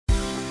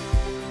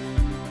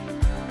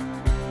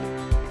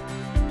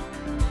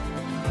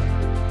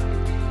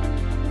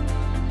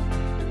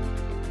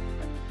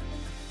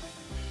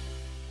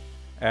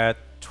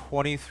At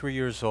 23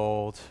 years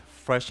old,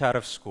 fresh out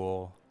of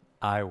school,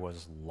 I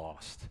was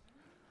lost,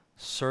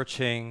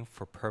 searching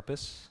for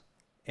purpose.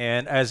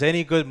 And as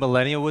any good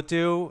millennial would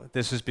do,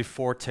 this is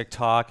before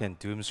TikTok and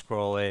doom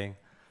scrolling.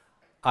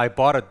 I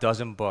bought a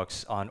dozen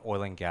books on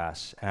oil and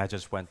gas, and I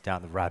just went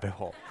down the rabbit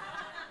hole.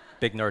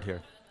 Big nerd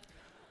here.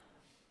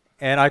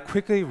 And I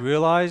quickly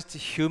realized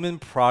human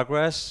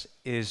progress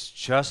is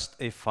just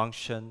a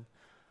function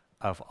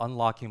of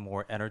unlocking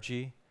more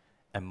energy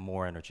and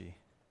more energy.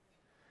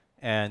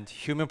 And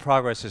human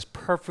progress is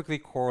perfectly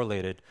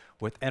correlated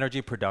with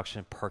energy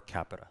production per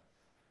capita.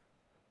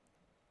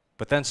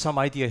 But then some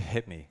idea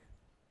hit me,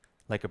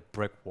 like a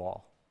brick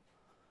wall.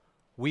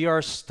 We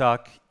are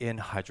stuck in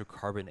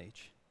hydrocarbon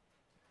age,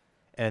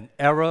 an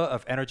era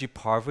of energy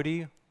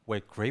poverty where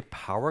great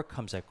power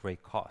comes at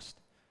great cost.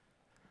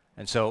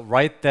 And so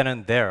right then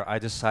and there, I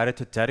decided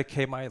to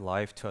dedicate my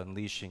life to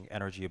unleashing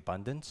energy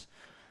abundance,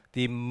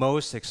 the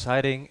most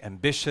exciting,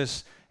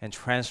 ambitious, and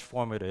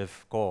transformative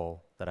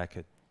goal that I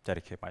could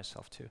dedicate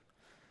myself to.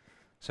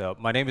 So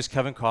my name is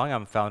Kevin Kong.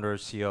 I'm founder and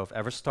CEO of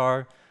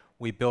Everstar.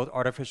 We build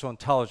artificial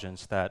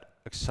intelligence that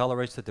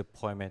accelerates the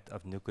deployment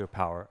of nuclear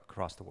power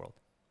across the world.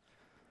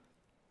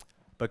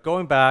 But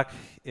going back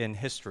in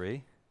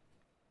history,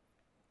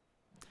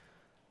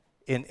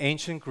 in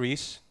ancient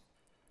Greece,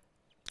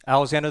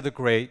 Alexander the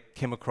Great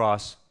came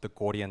across the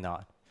Gordian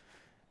knot,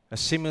 a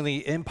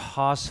seemingly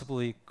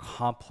impossibly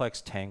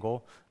complex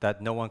tangle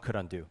that no one could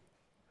undo.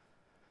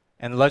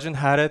 And legend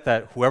had it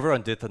that whoever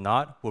undid the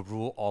knot would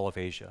rule all of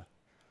Asia.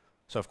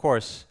 So of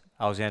course,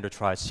 Alexander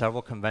tried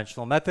several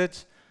conventional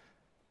methods,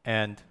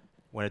 and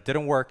when it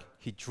didn't work,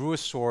 he drew a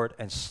sword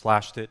and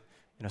slashed it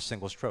in a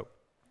single stroke.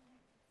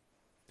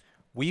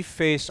 We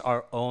face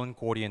our own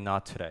Gordian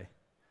knot today.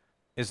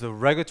 It's the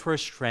regulatory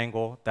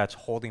strangle that's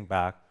holding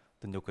back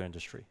the nuclear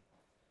industry.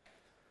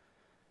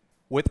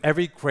 With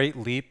every great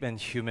leap in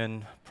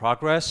human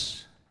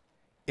progress,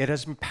 it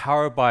has been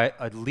powered by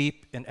a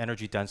leap in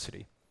energy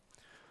density.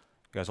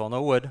 You guys all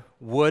know wood.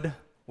 Wood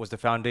was the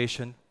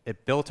foundation.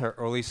 It built our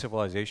early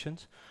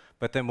civilizations.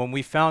 But then when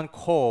we found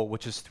coal,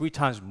 which is 3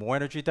 times more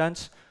energy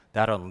dense,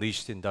 that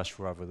unleashed the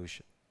Industrial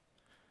Revolution.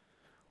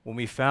 When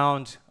we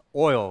found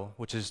oil,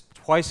 which is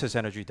twice as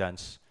energy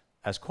dense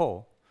as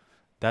coal,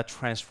 that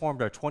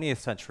transformed our 20th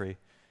century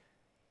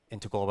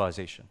into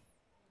globalization.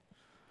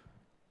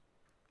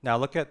 Now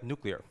look at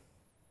nuclear.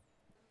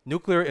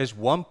 Nuclear is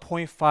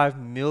 1.5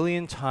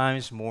 million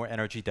times more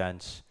energy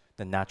dense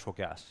than natural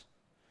gas.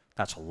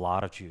 That's a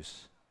lot of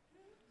juice.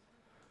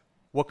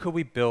 What could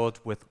we build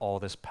with all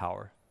this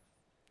power?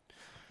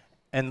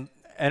 And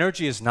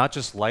energy is not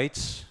just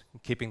lights,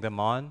 keeping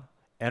them on.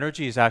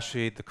 Energy is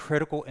actually the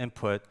critical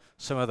input,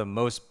 some of the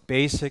most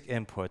basic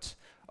inputs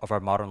of our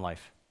modern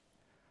life.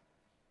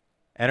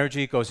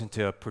 Energy goes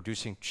into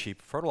producing cheap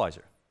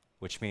fertilizer,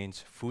 which means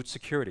food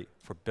security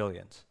for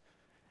billions.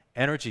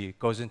 Energy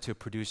goes into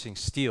producing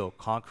steel,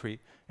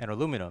 concrete, and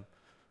aluminum.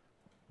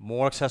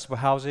 More accessible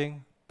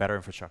housing, better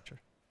infrastructure.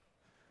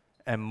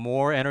 And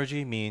more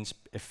energy means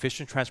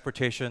efficient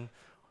transportation,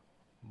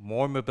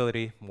 more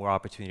mobility, more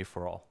opportunity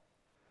for all.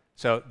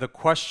 So the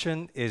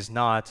question is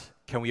not,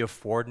 can we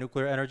afford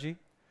nuclear energy?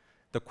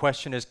 The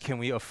question is, can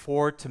we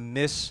afford to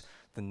miss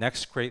the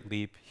next great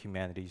leap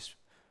humanity's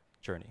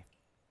journey?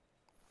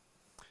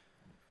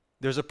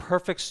 There's a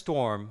perfect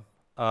storm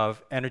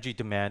of energy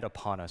demand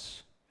upon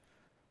us.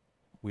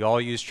 We all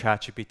use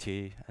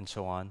ChatGPT and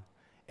so on.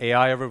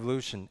 AI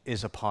revolution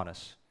is upon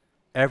us.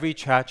 Every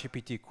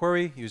ChatGPT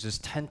query uses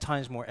 10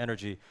 times more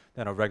energy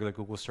than a regular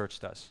Google search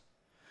does.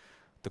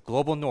 The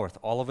global north,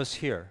 all of us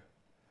here,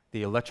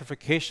 the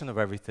electrification of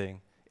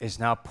everything is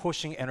now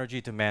pushing energy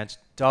demands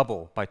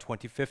double by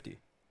 2050.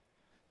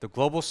 The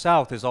global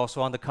south is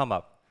also on the come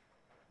up.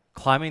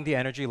 Climbing the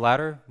energy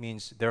ladder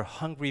means they're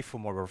hungry for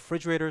more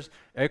refrigerators,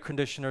 air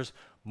conditioners,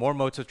 more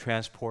modes of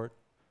transport.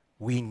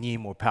 We need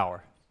more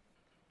power.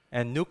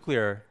 And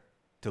nuclear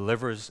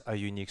delivers a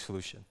unique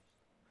solution.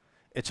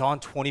 It's on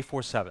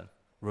 24/7,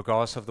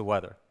 regardless of the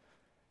weather.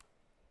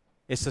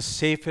 It's the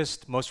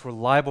safest, most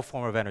reliable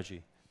form of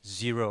energy,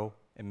 zero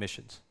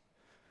emissions.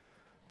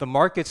 The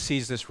market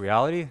sees this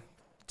reality.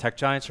 Tech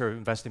giants are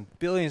investing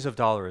billions of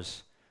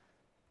dollars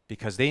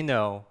because they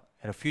know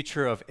that a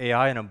future of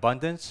AI and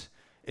abundance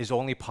is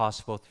only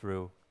possible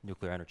through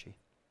nuclear energy.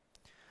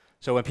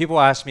 So when people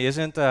ask me,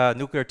 isn't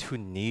nuclear too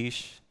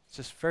niche? It's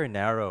just very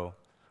narrow.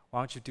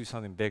 Why don't you do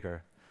something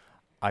bigger?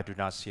 I do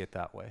not see it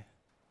that way.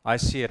 I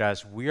see it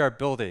as we are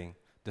building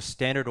the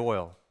standard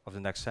oil of the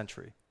next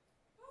century.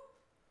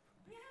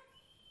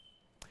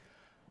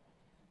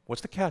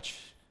 What's the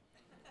catch?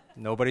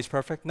 Nobody's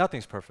perfect,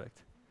 nothing's perfect.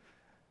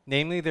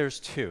 Namely, there's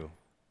two,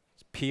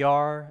 it's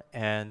PR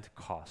and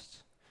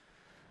costs.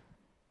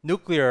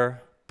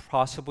 Nuclear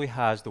possibly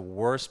has the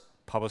worst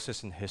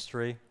publicist in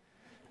history.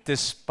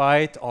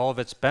 Despite all of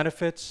its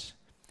benefits,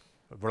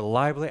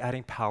 reliably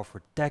adding power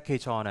for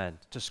decades on end,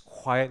 just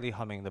quietly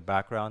humming in the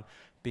background,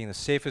 being the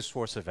safest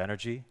source of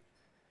energy,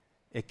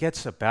 it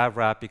gets a bad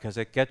rap because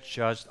it gets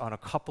judged on a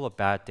couple of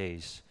bad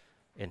days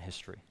in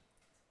history.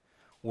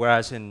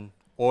 Whereas in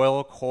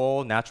oil,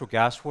 coal, natural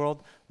gas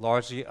world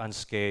largely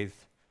unscathed,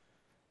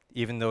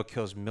 even though it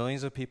kills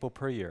millions of people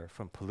per year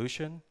from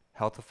pollution,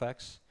 health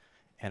effects,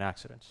 and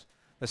accidents.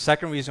 The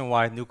second reason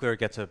why nuclear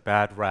gets a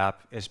bad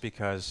rap is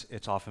because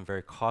it's often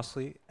very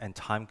costly and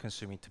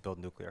time-consuming to build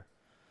nuclear.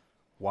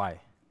 Why?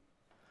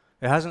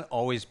 It hasn't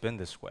always been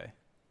this way.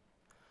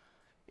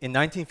 In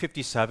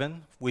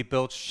 1957, we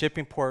built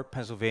Shippingport,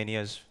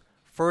 Pennsylvania's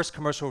first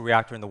commercial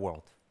reactor in the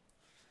world.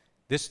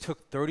 This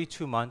took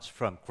 32 months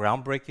from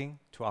groundbreaking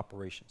to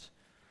operations.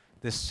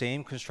 This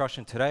same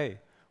construction today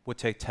would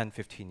take 10,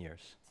 15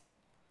 years.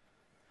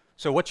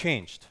 So what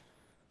changed?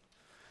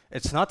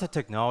 It's not the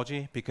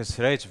technology, because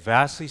today it's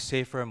vastly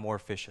safer and more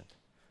efficient.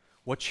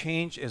 What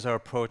changed is our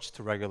approach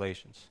to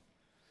regulations.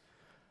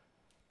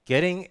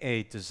 Getting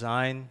a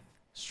design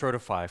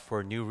certified for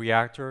a new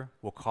reactor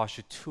will cost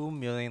you 2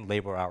 million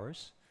labor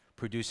hours,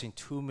 producing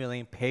 2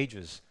 million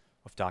pages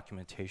of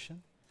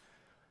documentation,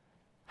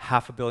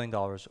 $500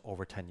 million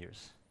over 10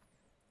 years.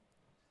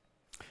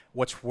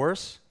 What's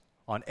worse,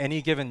 on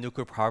any given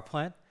nuclear power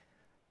plant,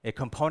 a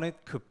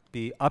component could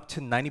be up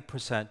to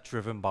 90%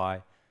 driven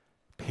by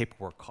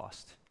paperwork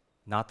cost,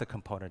 not the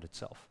component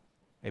itself.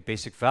 A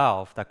basic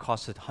valve that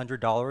costed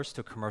 $100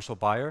 to a commercial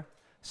buyer,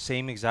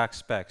 same exact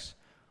specs,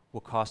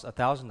 will cost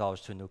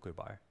 $1,000 to a nuclear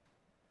buyer.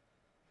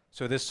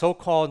 So this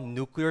so-called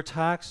nuclear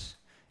tax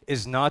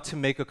is not to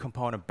make a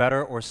component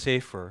better or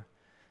safer.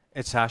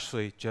 It's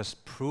actually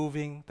just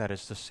proving that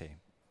it's the same.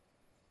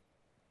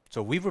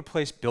 So we've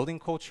replaced building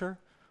culture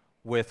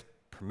with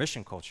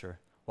permission culture,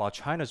 while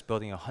China's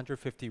building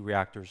 150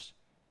 reactors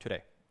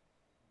today.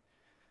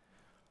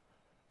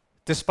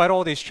 Despite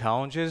all these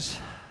challenges,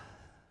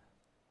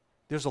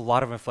 there's a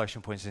lot of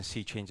inflection points and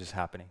sea changes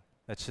happening.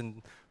 That's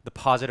in the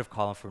positive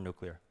column for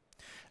nuclear.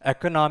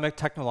 Economic,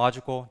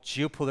 technological,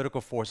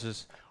 geopolitical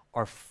forces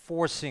are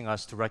forcing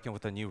us to reckon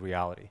with a new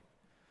reality.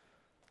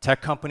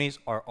 Tech companies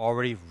are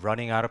already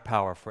running out of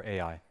power for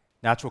AI.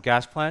 Natural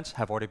gas plants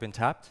have already been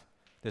tapped.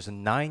 There's a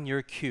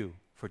 9-year queue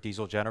for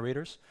diesel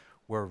generators.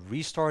 We're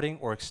restarting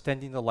or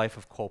extending the life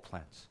of coal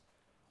plants.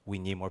 We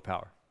need more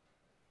power.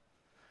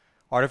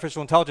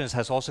 Artificial intelligence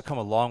has also come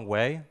a long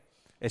way.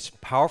 It's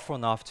powerful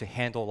enough to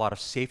handle a lot of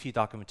safety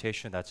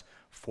documentation that's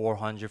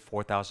 400,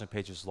 4,000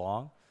 pages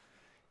long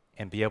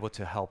and be able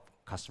to help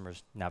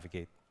customers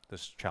navigate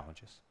those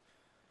challenges.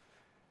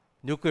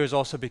 Nuclear has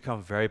also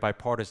become very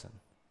bipartisan.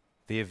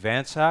 The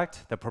ADVANCE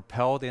Act that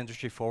propelled the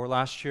industry forward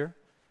last year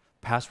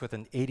passed with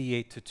an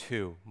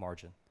 88-2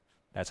 margin.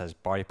 That's as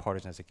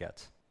bipartisan as it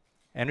gets.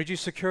 Energy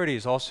security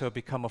has also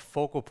become a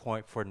focal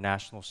point for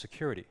national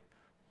security.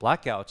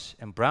 Blackouts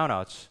and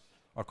brownouts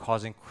are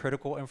causing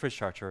critical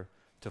infrastructure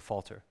to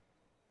falter.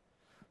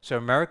 So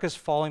America's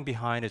falling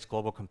behind its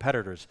global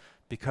competitors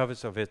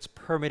because of its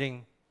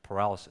permitting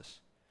paralysis.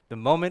 The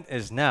moment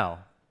is now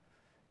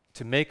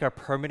to make our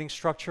permitting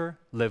structure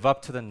live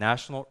up to the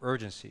national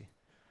urgency.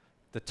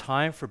 The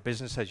time for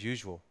business as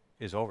usual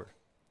is over.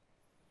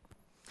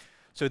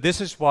 So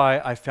this is why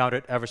I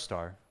founded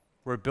Everstar.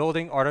 We're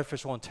building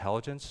artificial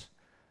intelligence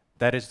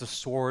that is the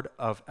sword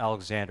of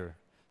Alexander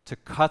to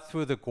cut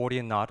through the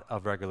Gordian knot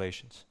of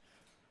regulations.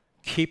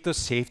 Keep the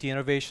safety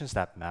innovations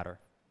that matter.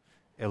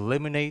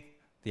 Eliminate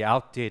the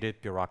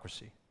outdated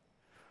bureaucracy.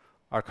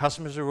 Our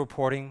customers are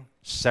reporting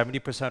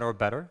 70% or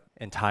better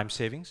in time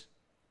savings.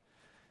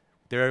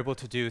 They're able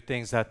to do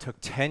things that took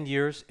 10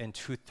 years in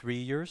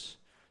 2-3 years.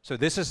 So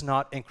this is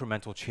not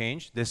incremental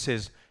change. This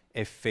is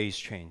a phase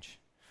change.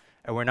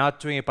 And we're not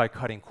doing it by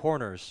cutting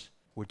corners.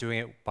 We're doing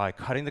it by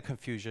cutting the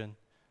confusion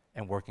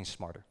and working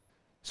smarter.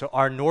 So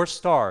our North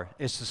Star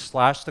is to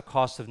slash the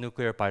cost of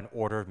nuclear by an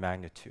order of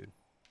magnitude.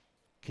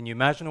 Can you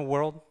imagine a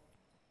world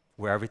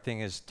where everything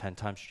is 10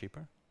 times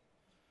cheaper?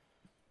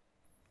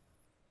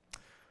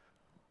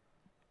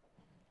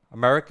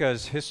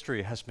 America's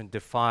history has been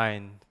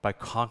defined by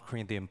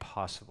conquering the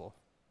impossible,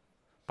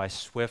 by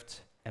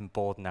swift and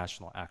bold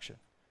national action.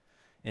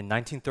 In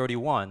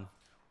 1931,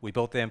 we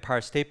built the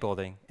Empire State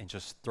Building in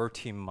just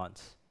 13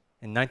 months.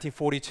 In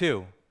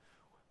 1942,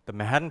 the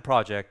Manhattan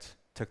Project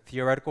took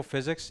theoretical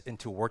physics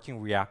into working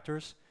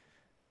reactors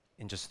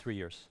in just 3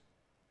 years.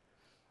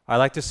 I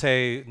like to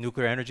say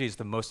nuclear energy is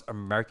the most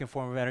American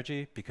form of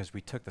energy because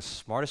we took the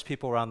smartest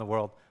people around the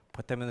world,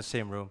 put them in the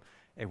same room,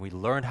 and we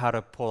learned how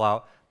to pull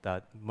out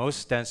the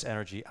most dense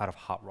energy out of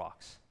hot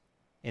rocks.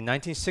 In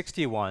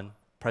 1961,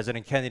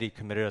 President Kennedy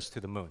committed us to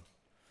the moon.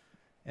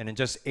 And in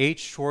just 8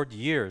 short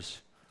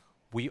years,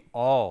 we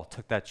all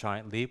took that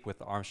giant leap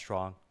with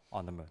Armstrong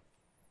on the moon.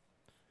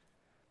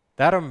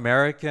 That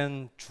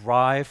American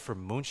drive for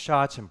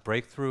moonshots and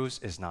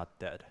breakthroughs is not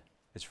dead.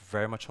 It's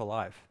very much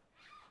alive.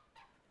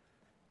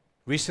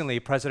 Recently,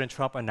 President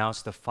Trump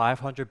announced a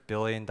 $500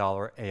 billion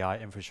AI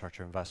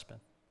infrastructure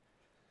investment.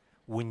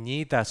 We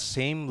need that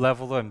same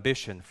level of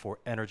ambition for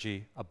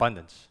energy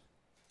abundance.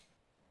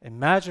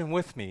 Imagine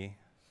with me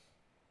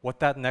what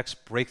that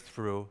next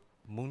breakthrough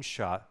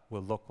moonshot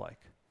will look like.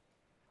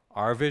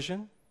 Our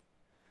vision,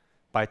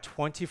 by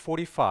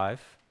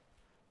 2045,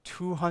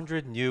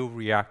 200 new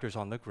reactors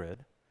on the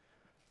grid,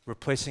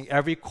 replacing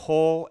every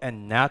coal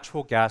and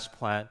natural gas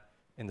plant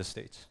in the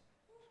States.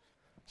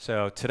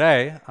 So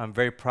today, I'm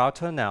very proud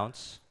to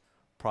announce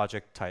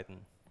Project Titan.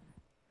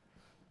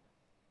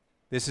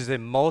 This is a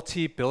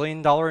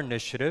multi-billion-dollar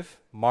initiative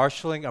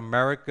marshaling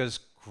America's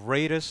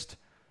greatest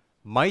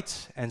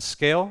might and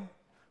scale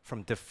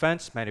from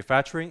defense,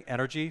 manufacturing,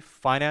 energy,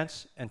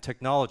 finance, and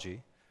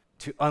technology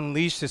to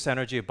unleash this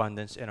energy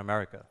abundance in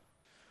America.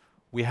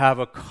 We have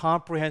a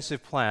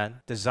comprehensive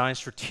plan designed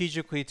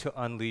strategically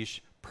to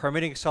unleash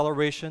permitting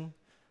acceleration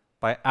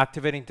by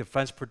activating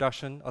defense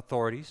production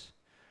authorities,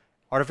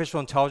 artificial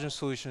intelligence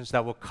solutions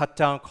that will cut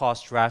down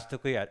costs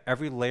drastically at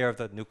every layer of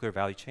the nuclear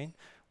value chain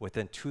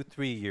within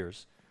 2-3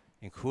 years,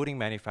 including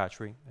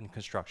manufacturing and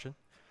construction,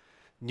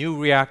 new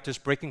reactors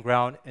breaking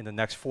ground in the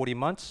next 40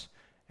 months,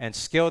 and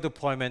scale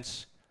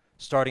deployments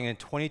starting in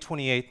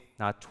 2028,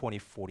 not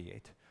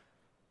 2048.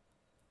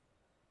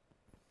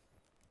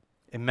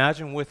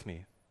 Imagine with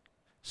me,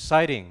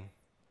 siting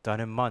done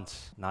in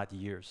months, not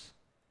years.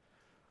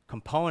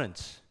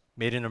 Components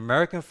made in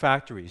American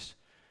factories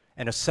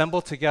and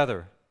assembled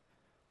together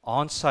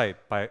on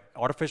site by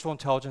artificial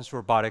intelligence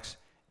robotics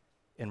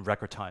in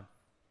record time.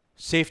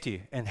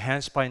 Safety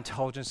enhanced by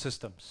intelligent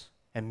systems.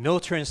 And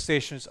military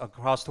installations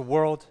across the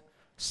world,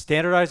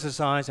 standardized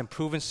designs and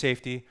proven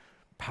safety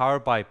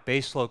powered by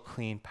baseload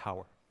clean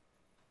power.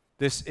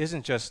 This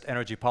isn't just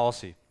energy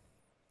policy.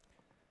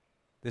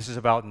 This is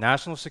about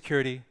national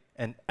security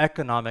and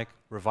economic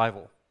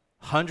revival.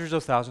 Hundreds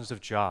of thousands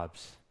of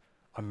jobs,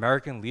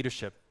 American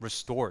leadership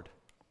restored,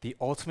 the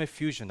ultimate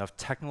fusion of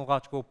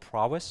technological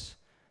prowess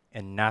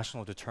and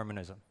national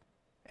determinism.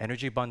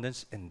 Energy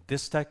abundance in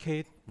this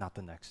decade, not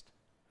the next.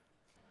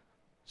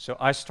 So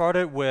I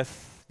started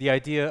with the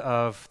idea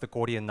of the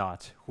Gordian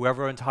knot.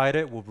 Whoever untied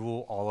it will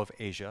rule all of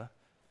Asia.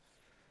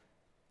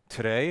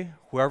 Today,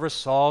 whoever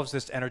solves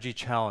this energy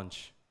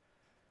challenge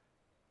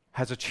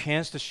has a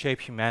chance to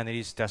shape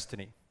humanity's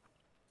destiny.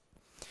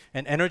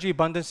 And energy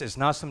abundance is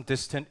not some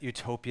distant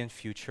utopian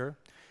future.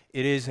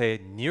 It is a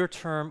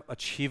near-term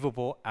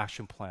achievable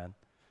action plan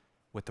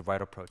with the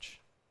right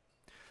approach.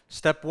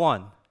 Step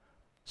 1,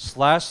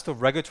 slash the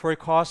regulatory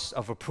costs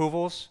of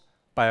approvals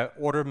by an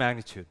order of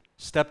magnitude.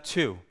 Step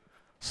 2,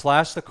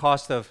 slash the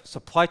cost of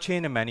supply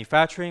chain and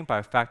manufacturing by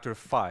a factor of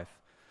 5.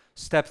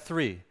 Step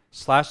 3,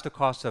 slash the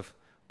cost of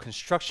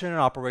construction and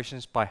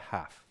operations by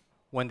half.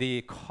 When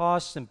the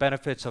costs and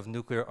benefits of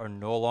nuclear are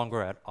no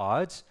longer at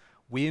odds,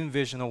 we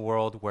envision a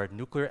world where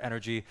nuclear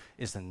energy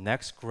is the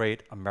next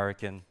great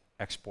American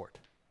export.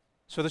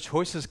 So the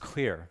choice is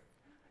clear.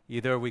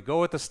 Either we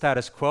go with the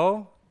status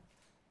quo,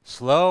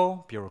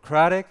 slow,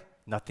 bureaucratic,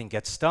 nothing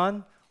gets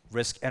done,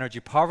 risk energy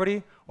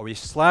poverty, or we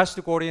slash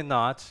the Gordian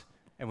knot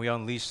and we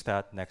unleash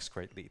that next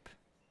great leap.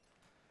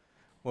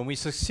 When we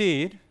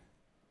succeed,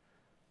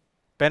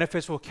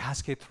 benefits will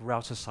cascade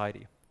throughout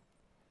society.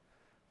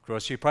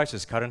 Grocery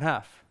prices cut in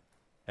half.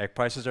 Egg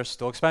prices are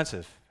still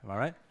expensive, am I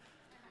right?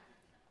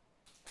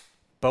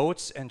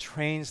 Boats and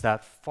trains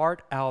that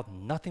fart out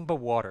nothing but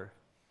water.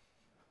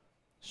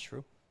 It's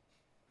true.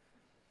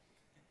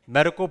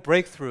 Medical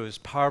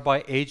breakthroughs powered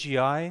by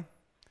AGI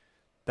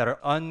that are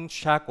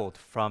unshackled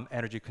from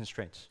energy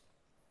constraints.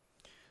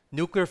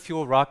 Nuclear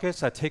fuel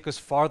rockets that take us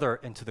farther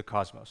into the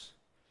cosmos.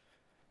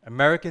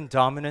 American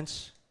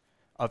dominance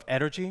of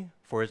energy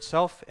for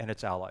itself and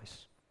its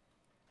allies.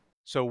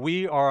 So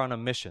we are on a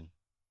mission.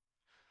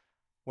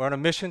 We're on a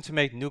mission to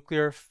make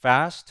nuclear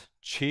fast,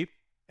 cheap,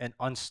 and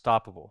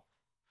unstoppable.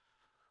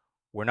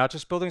 We're not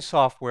just building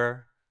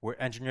software, we're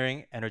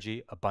engineering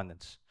energy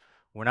abundance.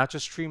 We're not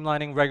just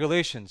streamlining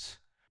regulations,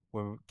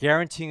 we're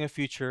guaranteeing a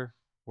future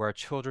where our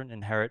children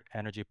inherit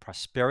energy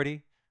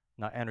prosperity,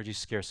 not energy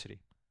scarcity.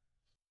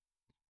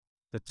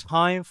 The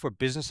time for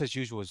business as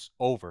usual is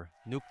over.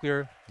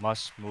 Nuclear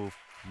must move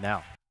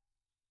now.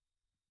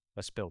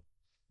 Let's build.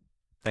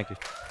 Thank you.